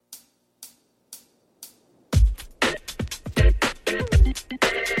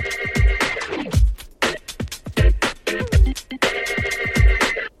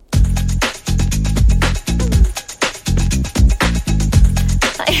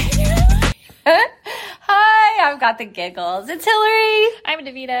Hi, I've got the giggles. It's Hillary. I'm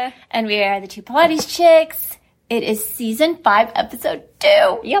Davida. And we are the Two Pilates Chicks. It is season 5, episode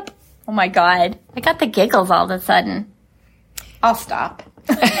 2. Yep. Oh my God. I got the giggles all of a sudden. I'll stop.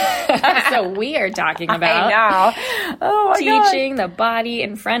 So we are talking about I know. Oh my teaching the body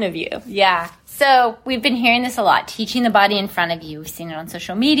in front of you. Yeah. So we've been hearing this a lot, teaching the body in front of you. We've seen it on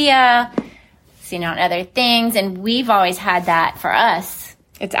social media, seen it on other things, and we've always had that for us.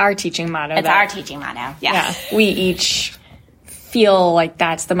 It's our teaching motto. It's our teaching motto. Yeah. We each feel like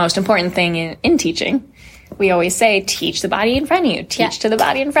that's the most important thing in teaching. We always say, teach the body in front of you. Teach to the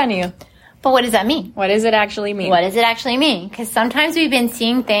body in front of you. But what does that mean? What does it actually mean? What does it actually mean? Because sometimes we've been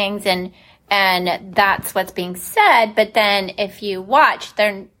seeing things and that's what's being said, but then if you watch,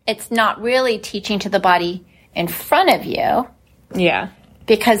 it's not really teaching to the body in front of you. Yeah.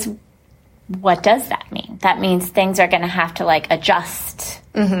 Because what does that mean? That means things are going to have to adjust.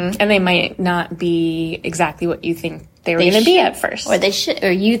 Mm-hmm. And they might not be exactly what you think they were going to be at first. Or they should,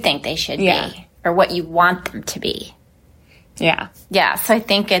 or you think they should be. Or what you want them to be. Yeah. Yeah. So I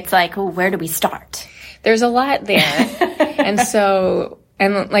think it's where do we start? There's a lot there.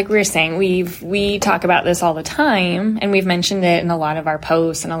 And like we were saying, we talk about this all the time, and we've mentioned it in a lot of our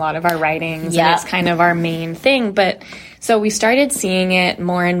posts and a lot of our writings, and it's kind of our main thing. But so we started seeing it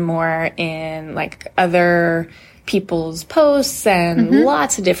more and more in other people's posts and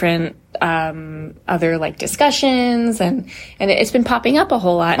lots of different other discussions, and it's been popping up a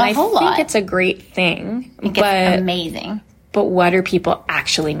whole lot. And I think it's a great thing. I think it's amazing. But what are people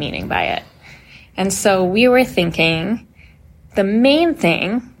actually meaning by it? And so we were thinking the main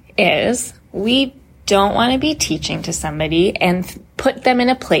thing is we don't want to be teaching to somebody and put them in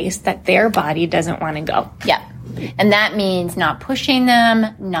a place that their body doesn't want to go. Yeah. And that means not pushing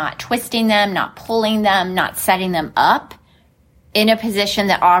them, not twisting them, not pulling them, not setting them up in a position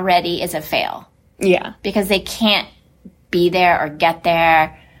that already is a fail. Yeah. Because they can't be there or get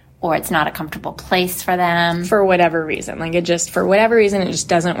there, or it's not a comfortable place for them. For whatever reason. For whatever reason, it just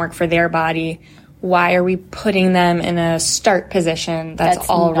doesn't work for their body. Why are we putting them in a start position that's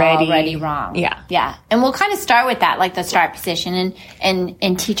already wrong? Yeah. Yeah. And we'll kind of start with that, the start position. And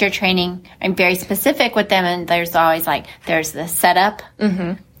in teacher training, I'm very specific with them. And there's always there's the setup.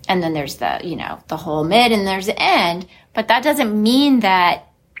 Mm-hmm. And then there's the, the whole mid, and there's the end. But that doesn't mean that,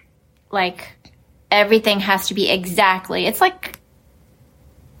 everything has to be exactly. It's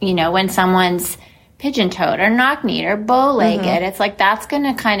when someone's pigeon-toed or knock-kneed or bow-legged, it's that's going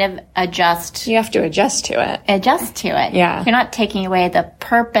to kind of adjust. You have to adjust to it. Yeah. You're not taking away the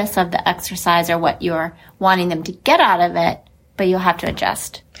purpose of the exercise or what you're wanting them to get out of it, but you'll have to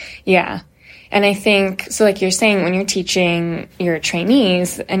adjust. Yeah. And I think, so you're saying, when you're teaching your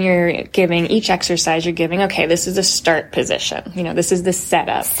trainees and you're giving each exercise, you're giving, okay, this is a start position. This is the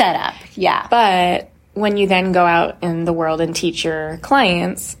setup. Yeah. But when you then go out in the world and teach your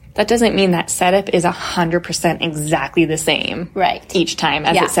clients, that doesn't mean that setup is 100% exactly the same each time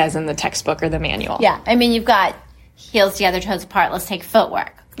as it says in the textbook or the manual. Yeah. I mean, you've got heels together, toes apart. Let's take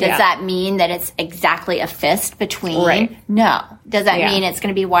footwork. Does that mean that it's exactly a fist between? Right. No. Does that mean it's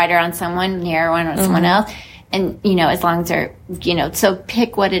going to be wider on someone, narrower on someone else? And, as long as they're, so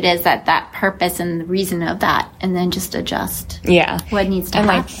pick what it is that purpose and the reason of that, and then just adjust. Yeah. What needs to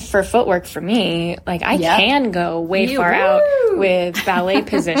happen. And for footwork for me, I can go way far out with ballet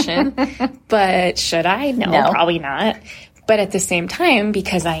position, but should I? No, probably not. But at the same time,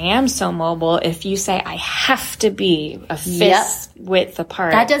 because I am so mobile, if you say I have to be a fist width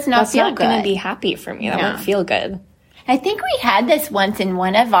apart, that does not feel good. That's not going to be happy for me. That won't feel good. I think we had this once in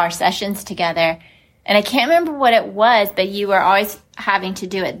one of our sessions together, and I can't remember what it was, but you were always having to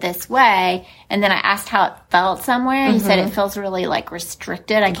do it this way. And then I asked how it felt somewhere, and you said it feels really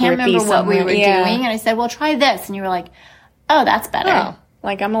restricted. I can't remember what we were doing. And I said, well, try this. And you were like, oh, that's better. Oh.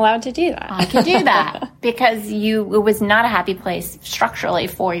 I'm allowed to do that. I can do that because it was not a happy place structurally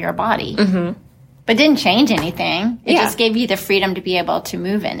for your body. Mm-hmm. But it didn't change anything. It just gave you the freedom to be able to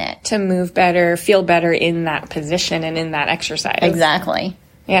move in it. To move better, feel better in that position and in that exercise. Exactly.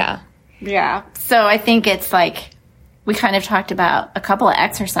 Yeah. Yeah. So I think it's we kind of talked about a couple of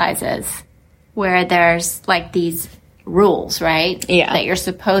exercises where there's these rules, right? Yeah. That you're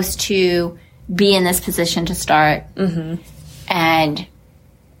supposed to be in this position to start. Mm-hmm. And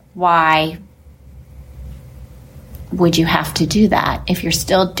why would you have to do that if you're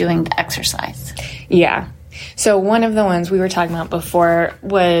still doing the exercise? Yeah. So one of the ones we were talking about before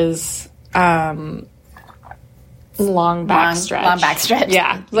was long back stretch. Long back stretch.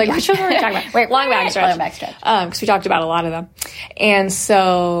 Yeah. Which one were we talking about? Long back stretch. Long back stretch. Because we talked about a lot of them. And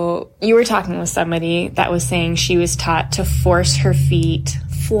so you were talking with somebody that was saying she was taught to force her feet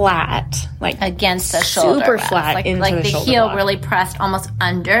flat, like against the shoulder super rest. flat Like, into like the shoulder heel block. really pressed almost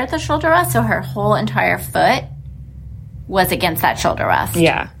under the shoulder rest, so her whole entire foot was against that shoulder rest.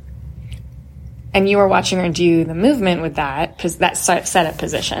 Yeah. And you were watching her do the movement with that setup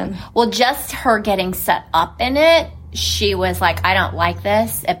position. Well, just her getting set up in it, she was like, I don't like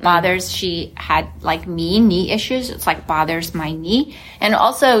this. It bothers. She had like knee issues. It's like bothers my knee. And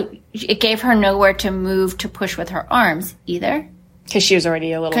also it gave her nowhere to move to push with her arms either. Because she was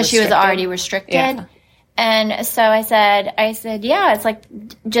already restricted. Yeah. And so I said, yeah, it's like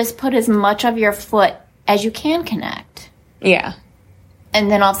just put as much of your foot as you can connect. Yeah. And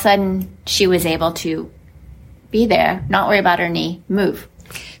then all of a sudden, she was able to be there, not worry about her knee, move.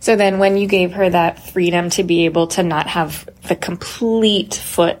 So then when you gave her that freedom to be able to not have the complete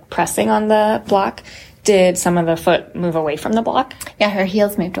foot pressing on the block, did some of the foot move away from the block? Yeah, her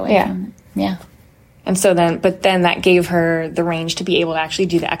heels moved away from it. Yeah. And so then that gave her the range to be able to actually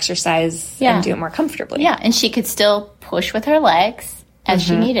do the exercise and do it more comfortably. Yeah, and she could still push with her legs as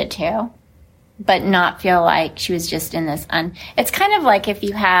she needed to, but not feel like she was just in this it's kind of like if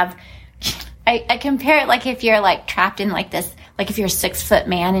you have, I compare it like if you're like trapped in like this, like if you're a 6-foot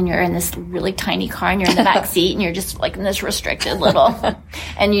man and you're in this really tiny car and you're in the back seat and you're just like in this restricted little,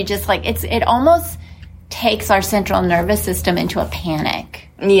 and you just like, it almost takes our central nervous system into a panic.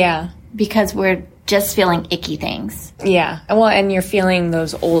 Yeah. Because we're just feeling icky things. Yeah. Well, and you're feeling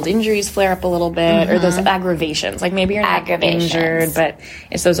those old injuries flare up a little bit, or those aggravations. Like maybe you're not injured, but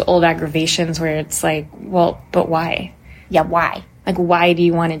it's those old aggravations where it's like, well, but why? Yeah, why? Like, why do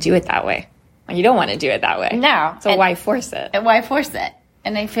you want to do it that way? Well, you don't want to do it that way. No. So why force it? And why force it?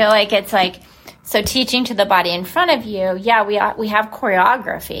 And I feel like it's like, so teaching to the body in front of you, yeah, we have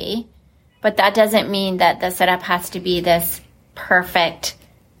choreography, but that doesn't mean that the setup has to be this perfect,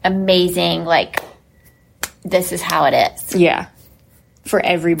 amazing, like, this is how it is. Yeah. For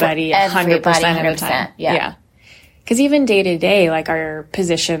everybody, 100% of the time. Yeah. Because even day to day, like our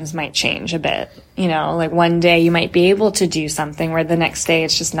positions might change a bit. You know, like one day you might be able to do something where the next day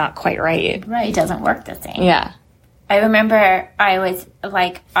it's just not quite right. Right. It doesn't work the same. Yeah. I remember I was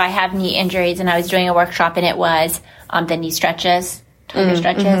like, I have knee injuries and I was doing a workshop and it was the knee stretches, tiger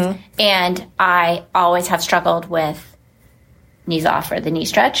stretches. And I always have struggled with knees off or the knee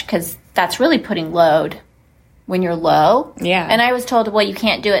stretch because that's really putting load when you're low. Yeah. And I was told, well, you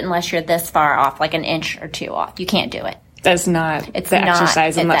can't do it unless you're this far off, like an inch or two off. You can't do it. That's not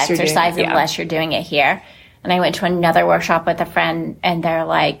exercise unless you're doing it. Unless you're doing it here. And I went to another workshop with a friend and they're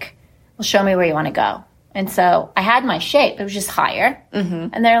like, well, show me where you want to go. And so I had my shape. It was just higher.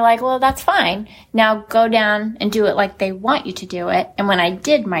 And they're like, well, that's fine. Now go down and do it like they want you to do it. And when I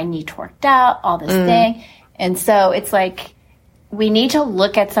did, my knee torqued out, all this thing. And so it's like, we need to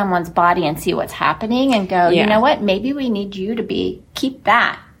look at someone's body and see what's happening and go, you know what? Maybe we need you to keep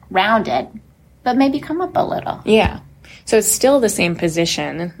that rounded, but maybe come up a little. Yeah. So it's still the same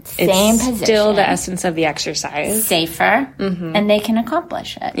position. It's still the essence of the exercise. Safer, and they can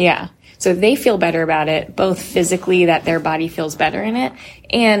accomplish it. Yeah. So they feel better about it, both physically that their body feels better in it,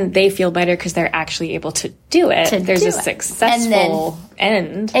 and they feel better because they're actually able to do it. There's a successful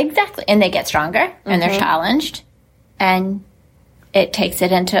end. Exactly. And they get stronger, and they're challenged, and it takes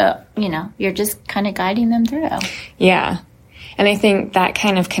it into, you're just kind of guiding them through. Yeah. And I think that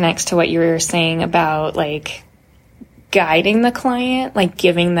kind of connects to what you were saying about, like, guiding the client, like,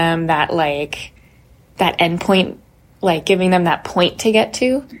 giving them that, like, that end point, like, giving them that point to get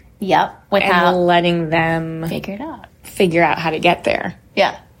to. Yep. Without letting them figure out how to get there.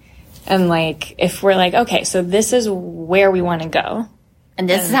 Yeah. And, like, if we're like, okay, so this is where we want to go. And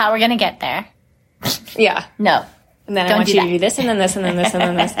this is how we're going to get there. Yeah. No. And then I want you to do this, and then this, and then this, and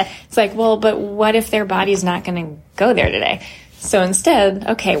then this. It's like, well, but what if their body's not going to go there today? So instead,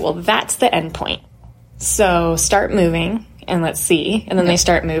 okay, well, that's the end point. So start moving, and let's see. And then they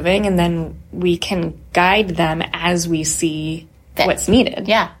start moving, and then we can guide them as we see what's needed.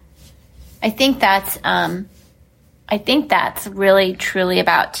 Yeah. I think that's really, truly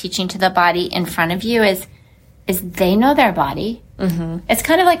about teaching to the body in front of you is they know their body. It's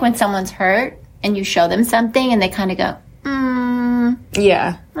kind of like when someone's hurt, and you show them something and they kind of go,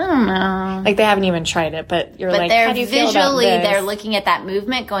 yeah, I don't know. Like they haven't even tried it, but you're like, they're how do you feel about this? They're looking at that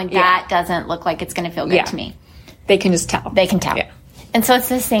movement going, that doesn't look like it's going to feel good to me. They can just tell. They can tell. Yeah. And so it's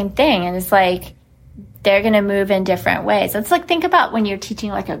the same thing. And it's like, they're going to move in different ways. It's like, think about when you're teaching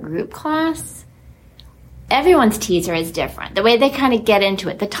like a group class. Everyone's teaser is different. The way they kind of get into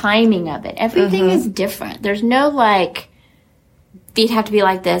it, the timing of it, everything is different. There's no like, feet have to be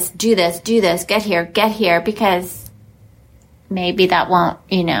like this, do this, get here, because maybe that won't,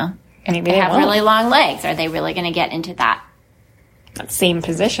 maybe they have really long legs. Are they really going to get into that same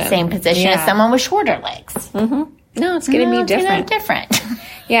position. Same position as someone with shorter legs. Mm-hmm. No, it's going to be different. Different.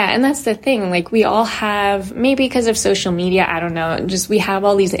 Yeah, and that's the thing. Like, we all have, maybe because of social media, I don't know, just we have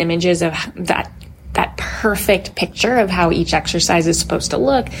all these images of that perfect picture of how each exercise is supposed to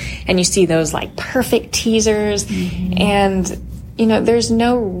look. And you see those, like, perfect teasers. Mm-hmm. And, you know, there's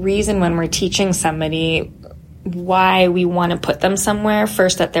no reason when we're teaching somebody why we want to put them somewhere,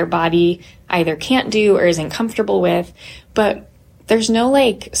 first, that their body either can't do or isn't comfortable with. But there's no,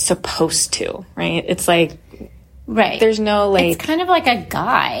 like, supposed to, right? It's like, right. There's no, like... It's kind of like a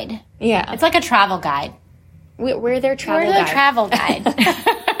guide. Yeah. It's like a travel guide. We're their travel guide. We're their travel guide.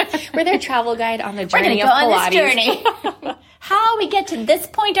 We're their travel guide on the journey of Pilates. We're going to go on this journey. How we get to this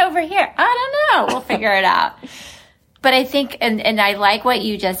point over here, I don't know. We'll figure it out. But I think, and I like what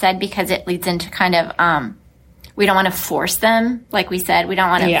you just said, because it leads into kind of, we don't want to force them. Like we said, we don't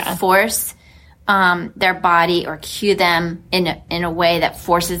want to force their body or cue them in a way that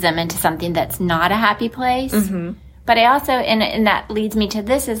forces them into something that's not a happy place. Mm-hmm. But I also, and that leads me to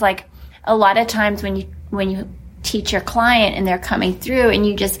this, is like a lot of times when you teach your client and they're coming through and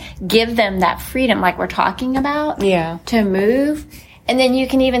you just give them that freedom, like we're talking about, to move. And then you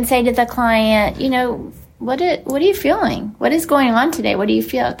can even say to the client, you know, what are you feeling? What is going on today? What do you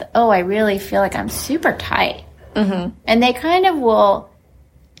feel? Oh, I really feel like I'm super tight. Mm-hmm. And they kind of will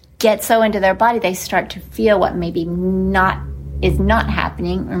get so into their body, they start to feel what maybe is not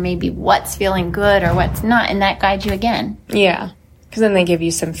happening, or maybe what's feeling good or what's not, and that guides you again. Yeah, because then they give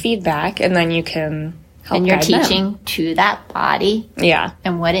you some feedback, and then you can help. And you're teaching to that body,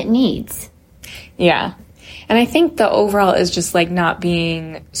 and what it needs. Yeah, and I think the overall is just like not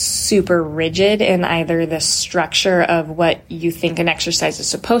being super rigid in either the structure of what you think an exercise is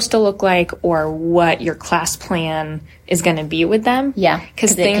supposed to look like, or what your class plan is going to be with them. Yeah,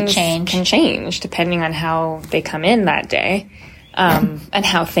 because things can change depending on how they come in that day, and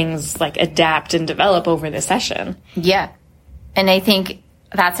how things like adapt and develop over the session. Yeah, and I think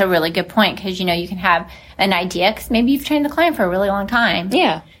that's a really good point, because you know you can have an idea, because maybe you've trained the client for a really long time.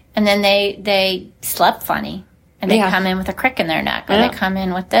 Yeah. And then they slept funny, and they come in with a crick in their neck, or they come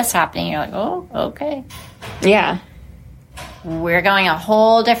in with this happening. You're like, oh, okay. Yeah. We're going a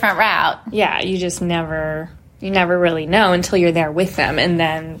whole different route. Yeah, you never really know until you're there with them, and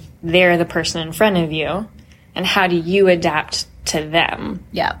then they're the person in front of you, and how do you adapt to them?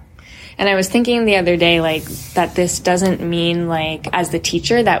 Yeah. And I was thinking the other day, like, that this doesn't mean, like, as the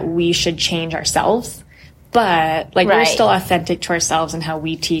teacher that we should change ourselves. But, like, we're still authentic to ourselves and how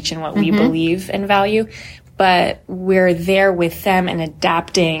we teach and what we believe and value. But we're there with them and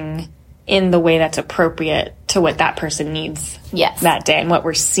adapting in the way that's appropriate to what that person needs that day, and what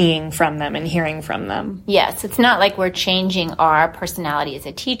we're seeing from them and hearing from them. Yes, it's not like we're changing our personality as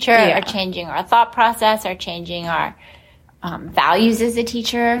a teacher, or changing our thought process, or changing our values as a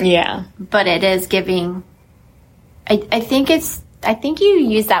teacher. Yeah. But it is giving, I think you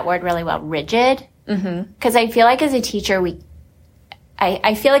use that word really well, rigid. Because I feel like as a teacher,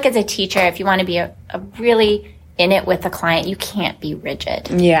 I feel like as a teacher, if you want to be a really in it with the client, you can't be rigid.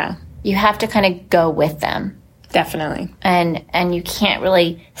 Yeah. You have to kind of go with them. Definitely. And you can't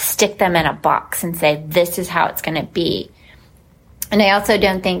really stick them in a box and say, this is how it's going to be. And I also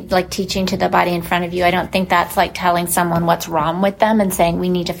don't think, like, teaching to the body in front of you, I don't think that's like telling someone what's wrong with them and saying, we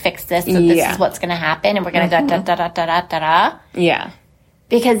need to fix this, so this is what's going to happen, and we're going to go da-da-da-da-da-da. Yeah.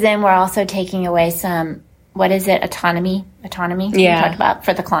 Because then we're also taking away some, what is it, autonomy? Yeah. We talked about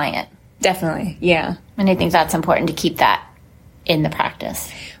for the client. Definitely, yeah. And I think that's important to keep that in the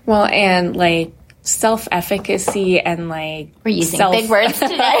practice. Well, and, like, self-efficacy and, like, we're using big words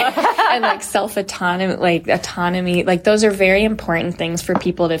today. And, like, autonomy, like, those are very important things for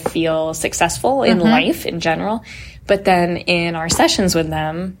people to feel successful in life in general. But then in our sessions with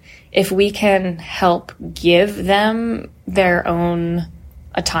them, if we can help give them their own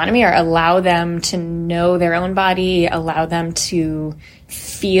autonomy, or allow them to know their own body, allow them to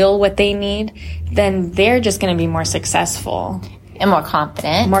feel what they need, then they're just going to be more successful. And more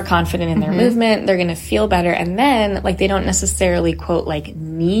confident in their movement. They're going to feel better. And then, like, they don't necessarily, quote, like,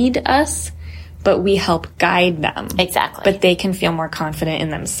 need us, but we help guide them. Exactly. But they can feel more confident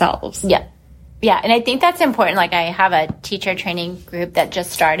in themselves. Yeah. Yeah, and I think that's important. Like, I have a teacher training group that just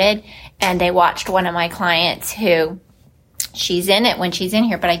started, and they watched one of my clients who, she's in it when she's in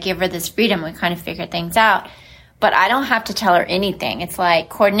here, but I give her this freedom. We kind of figure things out. But I don't have to tell her anything. It's like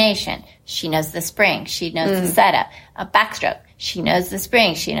coordination. She knows the spring. She knows the setup. A backstroke. She knows the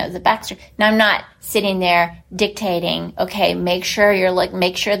spring. She knows the backstroke. Now, I'm not sitting there dictating, okay, make sure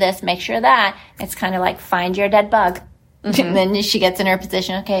this, make sure that. It's kind of like find your dead bug. And then she gets in her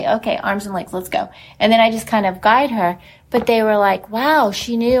position. Okay, arms and legs, let's go. And then I just kind of guide her. But they were like, wow,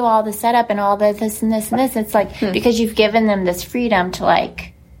 she knew all the setup and all the this and this and this. It's like, because you've given them this freedom to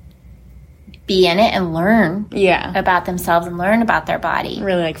like be in it and learn about themselves and learn about their body.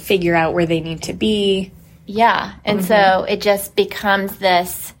 Really like figure out where they need to be. Yeah. And so it just becomes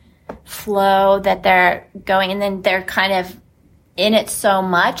this flow that they're going, and then they're kind of in it so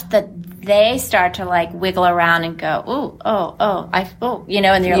much that they start to like wiggle around and go,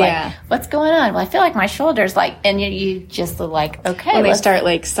 and you're like, what's going on? Well, I feel like my shoulders like, and you just look like, okay. Well, they start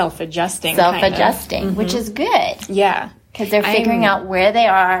like self-adjusting, which is good. Yeah. Because they're figuring out where they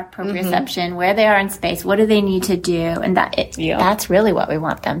are, proprioception, where they are in space, what do they need to do, and that's really what we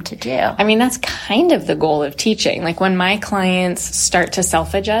want them to do. I mean, that's kind of the goal of teaching. Like when my clients start to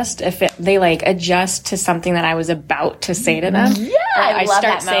self-adjust, they like adjust to something that I was about to say to them, I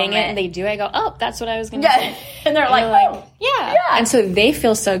start saying it and they do, I go, oh, that's what I was going to say. And they're like, yeah. And so they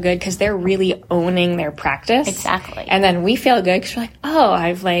feel so good because they're really owning their practice. Exactly. And then we feel good because we're like, oh,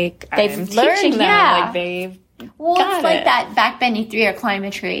 I'm learned, teaching them. Like they've it's like that back-bending 3 or climb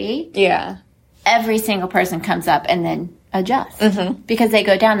a tree. Yeah. Every single person comes up and then adjusts. Because they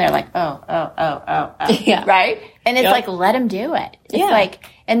go down, they're like, oh. Yeah. Right? And it's like, let them do it. It's like,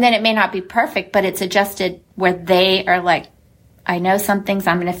 and then it may not be perfect, but it's adjusted where they are like, I know some things,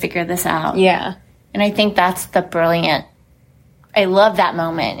 I'm going to figure this out. Yeah. And I think that's the brilliant, I love that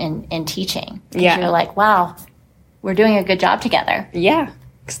moment in teaching. Yeah. You're like, wow, we're doing a good job together. Yeah.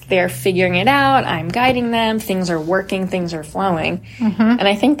 They're figuring it out. I'm guiding them. Things are working. Things are flowing. And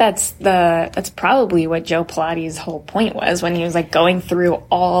I think that's probably what Joe Pilates' whole point was when he was like going through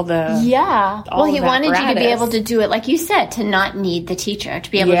all the he wanted you to be able to do it, like you said, to not need the teacher,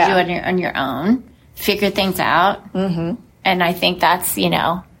 to be able to do it on your own, figure things out. And I think that's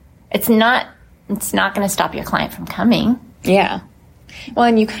it's not going to stop your client from coming. Yeah. Well,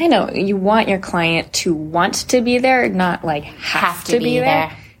 and you want your client to want to be there, not like have to be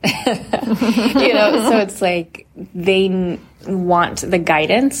there. So it's like they want the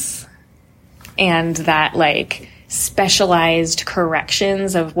guidance and that like specialized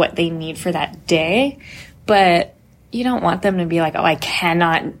corrections of what they need for that day. But you don't want them to be like, oh, I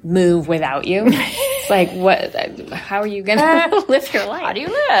cannot move without you. It's like, what? How are you going to live your life? How do you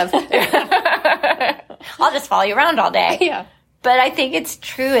live? I'll just follow you around all day. Yeah. But I think it's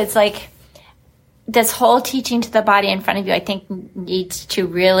true. It's like this whole teaching to the body in front of you, I think, needs to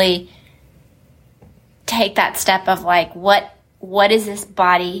really take that step of like, what is this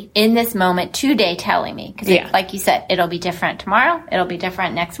body in this moment today telling me? Because like you said, it'll be different tomorrow. It'll be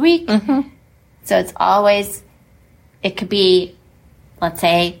different next week. So it's always, it could be, let's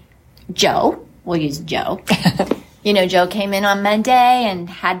say, Joe. We'll use Joe. Joe came in on Monday and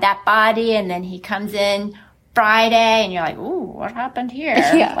had that body, and then he comes in Friday, and you're like, ooh, what happened here?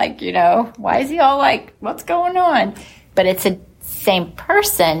 Like, why is he all like, what's going on? But it's the same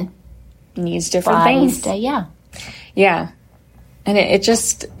person. Needs different things. Yeah. And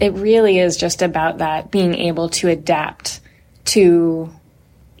it really is just about that, being able to adapt to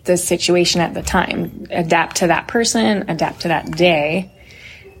the situation at the time, adapt to that person, adapt to that day.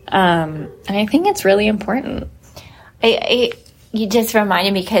 And I think it's really important. You just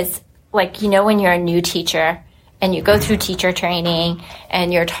reminded me because, like, when you're a new teacher and you go through teacher training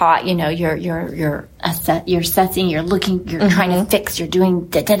and you're taught, you're assessing, you're looking, you're trying to fix, you're doing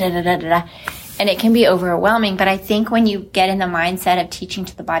da-da-da-da-da-da. And it can be overwhelming. But I think when you get in the mindset of teaching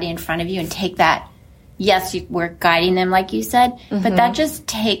to the body in front of you and take that, yes, we're guiding them, like you said, but that just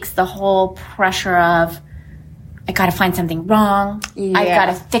takes the whole pressure of, I got to find something wrong. I got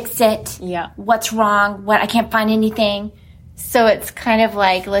to fix it. What's wrong? I can't find anything. So it's kind of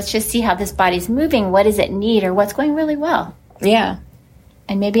like, let's just see how this body's moving. What does it need, or what's going really well? Yeah.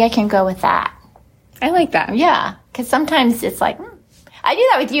 And maybe I can go with that. I like that. Yeah. Because sometimes it's like, I do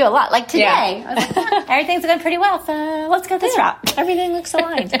that with you a lot. Like today, I was like, everything's going pretty well, so let's go this route. Everything looks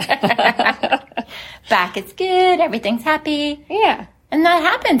aligned. Back is good. Everything's happy. Yeah. And that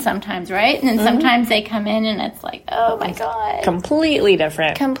happens sometimes, right? And then sometimes they come in and it's like, oh my God. Completely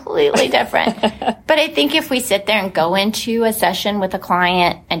different. But I think if we sit there and go into a session with a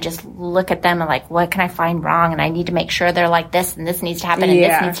client and just look at them and like, what can I find wrong? And I need to make sure they're like this and this needs to happen and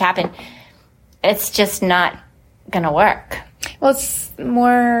this needs to happen. It's just not going to work. Well, it's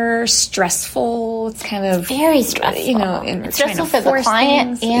more stressful. It's kind of very stressful. And it's stressful for the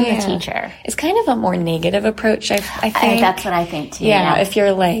client and the teacher. It's kind of a more negative approach. I think that's what I think too. Yeah, if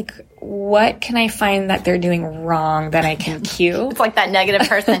you're like, what can I find that they're doing wrong that I can cue? It's like that negative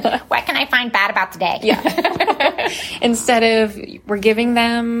person. What can I find bad about today? Yeah. Instead of we're giving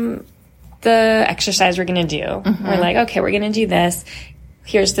them the exercise we're going to do. Mm-hmm. We're like, okay, we're going to do this.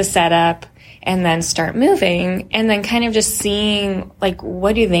 Here's the setup. And then start moving. And then kind of just seeing, like,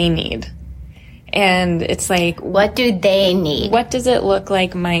 what do they need? And it's like, what do they need? What does it look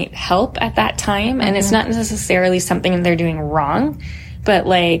like might help at that time? Mm-hmm. And it's not necessarily something they're doing wrong. But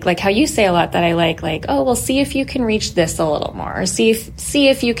like how you say a lot that I like, oh, well, see if you can reach this a little more, or see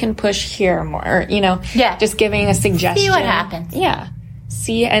if you can push here more, or, just giving a suggestion. See what happens. Yeah.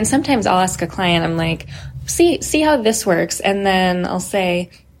 See, and sometimes I'll ask a client, I'm like, see how this works. And then I'll say,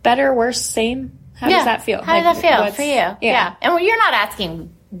 better, worse, same. How does that feel? How does that feel for you? Yeah. And you're not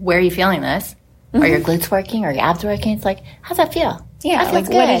asking, where are you feeling this? Mm-hmm. Are your glutes working? Are your abs working? It's like, how's that feel? Yeah, like,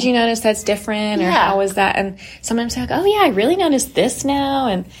 what did you notice that's different, or how was that? And sometimes they're like, oh, yeah, I really noticed this now,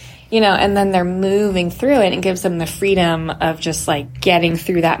 and, and then they're moving through it, and it gives them the freedom of just, like, getting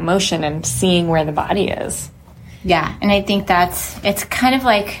through that motion and seeing where the body is. Yeah, and I think it's kind of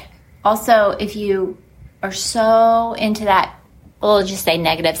like, also, if you are so into that, we'll just say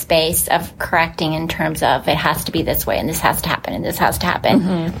negative space of correcting in terms of it has to be this way, and this has to happen, and this has to happen,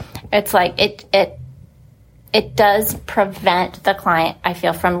 mm-hmm. It's like, it does prevent the client, I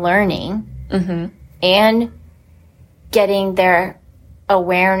feel, from learning mm-hmm. and getting their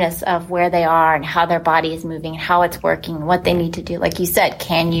awareness of where they are and how their body is moving, how it's working, and what they need to do. Like you said,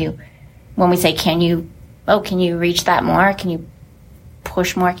 when we say, can you reach that more? Can you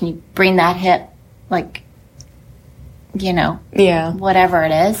push more? Can you bring that hip, whatever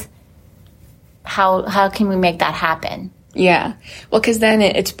it is? How can we make that happen? Yeah. Well, because then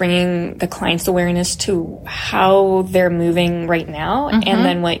it's bringing the client's awareness to how they're moving right now. Mm-hmm. And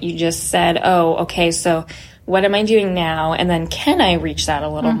then what you just said, oh, okay, so what am I doing now? And then can I reach that a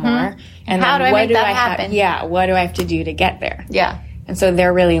little mm-hmm. more? And how then do I make that happen? What do I have to do to get there? Yeah. And so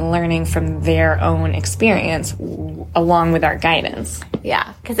they're really learning from their own experience along with our guidance.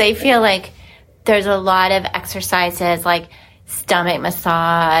 Yeah. Because I feel like there's a lot of exercises like stomach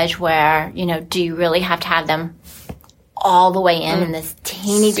massage where, do you really have to have them all the way in this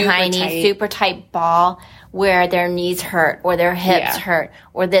teeny tiny, super tight ball where their knees hurt or their hips hurt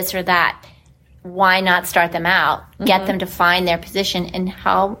or this or that? Why not start them out, mm-hmm. get them to find their position, and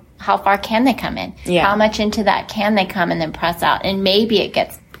how far can they come in? Yeah. How much into that can they come and then press out? And maybe it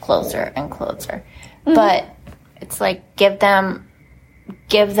gets closer and closer. Mm-hmm. But it's like give them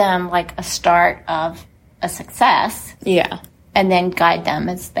like a start of a success. Yeah. And then guide them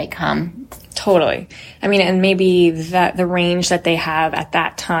as they come. Totally. I mean, and maybe that the range that they have at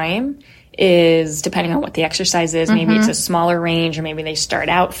that time is depending on what the exercise is. Maybe mm-hmm. it's a smaller range, or maybe they start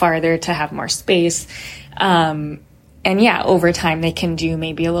out farther to have more space. And over time they can do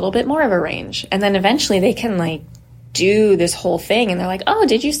maybe a little bit more of a range. And then eventually they can do this whole thing, and they're like, oh,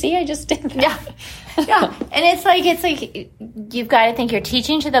 did you see? I just did that. Yeah. Yeah. And it's like you've got to think you're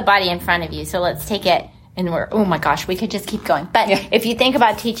teaching to the body in front of you. So let's take it. And oh my gosh, we could just keep going. But if you think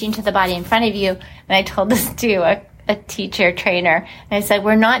about teaching to the body in front of you, and I told this to a teacher trainer, and I said,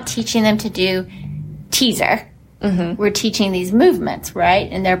 we're not teaching them to do teaser. Mm-hmm. We're teaching these movements,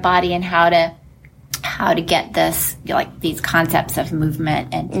 right, in their body, and how to get this, these concepts of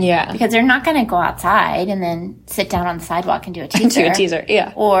movement. And because they're not going to go outside and then sit down on the sidewalk and do a teaser.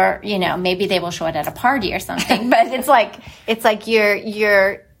 Yeah. Or, maybe they will show it at a party or something. But it's like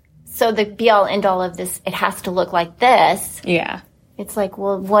you're so the be-all, end-all of this, it has to look like this. Yeah. It's like,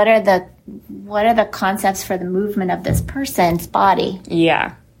 well, what are the concepts for the movement of this person's body?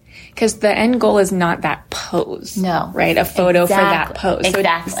 Yeah. Because the end goal is not that pose. No. Right? A photo for that pose.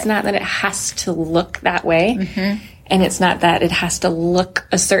 Exactly. So it's not that it has to look that way. Mm-hmm. And it's not that it has to look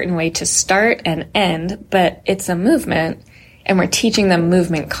a certain way to start and end, but it's a movement. And we're teaching them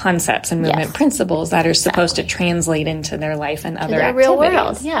movement concepts and movement principles that are supposed to translate into their life and other activities. Real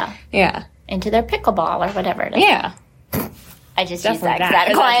world, yeah. Yeah. Into their pickleball or whatever it is. Yeah. I just used that because I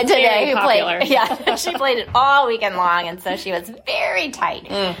had a client today who played. Yeah, she played it all weekend long, and so she was very tight.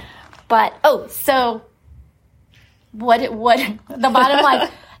 Mm. But so what the bottom line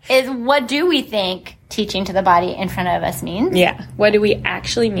is, what do we think teaching to the body in front of us means? Yeah. What do we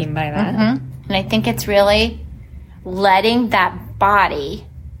actually mean by that? Mm-hmm. And I think it's really letting that body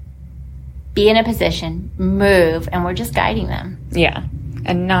be in a position, move, and we're just guiding them. Yeah.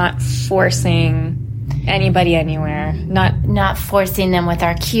 And not forcing anybody anywhere. Not forcing them with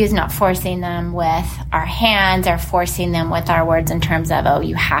our cues, not forcing them with our hands, or forcing them with our words in terms of, oh,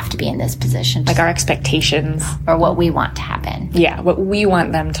 you have to be in this position. Like our expectations. Or what we want to happen. Yeah, what we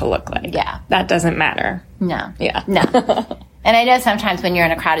want them to look like. Yeah. That doesn't matter. No. Yeah. No. And I know sometimes when you're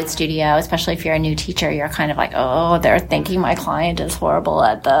in a crowded studio, especially if you're a new teacher, you're kind of like, oh, they're thinking my client is horrible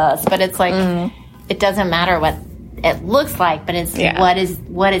at this. But it's like, it doesn't matter what it looks like, but it's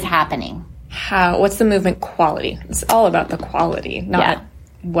what is happening. what's the movement quality? It's all about the quality, not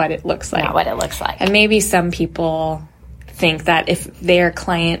what it looks like. Not what it looks like. And maybe some people think that if their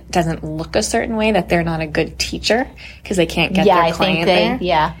client doesn't look a certain way, that they're not a good teacher because they can't get their client there.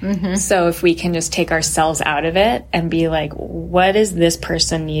 Yeah. Mm-hmm. So if we can just take ourselves out of it and be like, what does this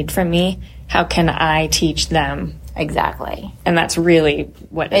person need from me? How can I teach them? Exactly. And that's really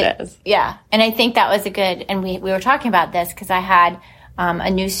what it is. Yeah. And I think that was a good, and we were talking about this because I had a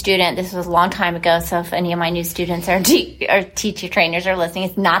new student. This was a long time ago. So if any of my new students or teacher trainers are listening,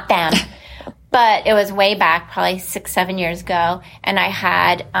 it's not them. But it was way back, probably 6-7 years ago. And I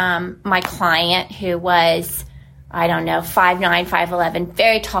had my client who was, 5'9", 5'11",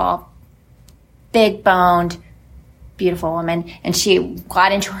 very tall, big boned, beautiful woman. And she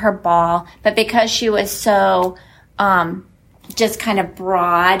got into her ball. But because she was so just kind of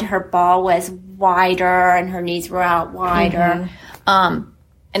broad, her ball was wider and her knees were out wider. Mm-hmm.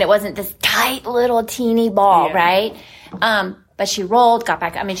 And it wasn't this tight little teeny ball, right? But she rolled, got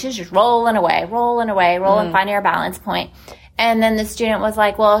back. I mean, she was just rolling away, finding her balance point. And then the student was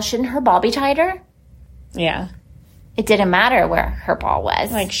like, well, shouldn't her ball be tighter? Yeah. It didn't matter where her ball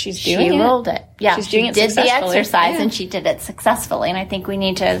was. Like, she rolled it. Yeah. She's doing it successfully. She did the exercise, yeah. And she did it successfully. And I think we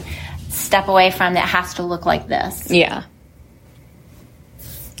need to step away from that has to look like this. Yeah.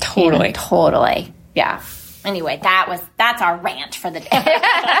 Totally. Totally. Yeah. Anyway, that's our rant for the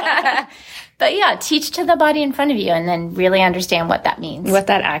day. But yeah, teach to the body in front of you and then really understand what that means. What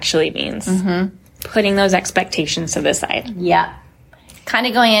that actually means. Mm-hmm. Putting those expectations to the side. Yeah. Kind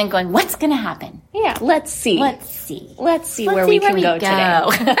of going in going, what's going to happen? Yeah, let's see. Let's see where we can go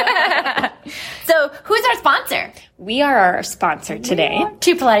today. So, who's our sponsor? We are our sponsor today.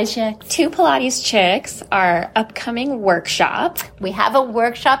 Two Pilates Chicks. Two Pilates Chicks, our upcoming workshop. We have a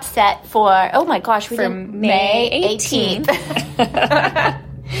workshop set for, oh my gosh, for May 18th.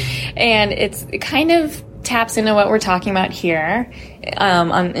 And it kind of taps into what we're talking about here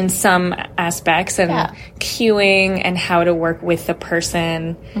in some aspects and cueing and how to work with the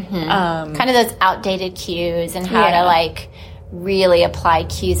person. Mm-hmm. Kind of those outdated cues and how to like really apply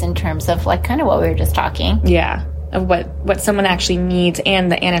cues in terms of like kind of what we were just talking. Yeah, of what someone actually needs and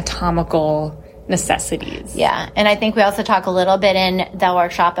the anatomical necessities. Yeah, and I think we also talk a little bit in the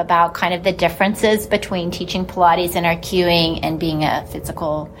workshop about kind of the differences between teaching Pilates and our cueing and being a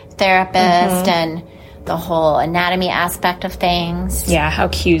physical therapist and the whole anatomy aspect of things. Yeah, how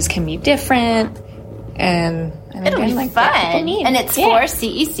cues can be different. And it'll be fun. And it's for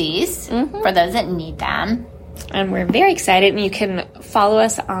CECs, for those that need them. And we're very excited. And you can follow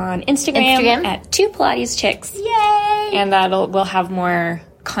us on Instagram. At Two Pilates Chicks. Yay! And we'll have more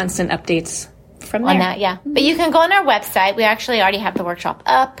constant updates from there. On that, yeah. But you can go on our website. We actually already have the workshop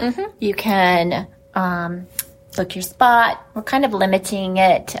up. You can book your spot. We're kind of limiting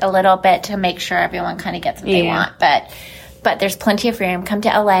it a little bit to make sure everyone kind of gets what they want. But there's plenty of room. Come to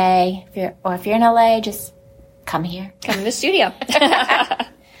LA. If you're in LA, just come here. Come to the studio.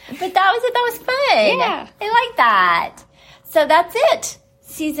 But that was it. That was fun. Yeah. I like that. So that's it.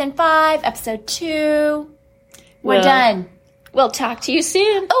 Season 5, episode 2. We're done. We'll talk to you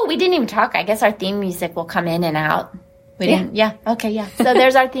soon. Oh, we didn't even talk. I guess our theme music will come in and out. We didn't. Yeah. Okay, yeah. So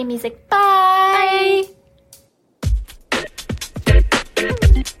there's our theme music. Bye. Bye.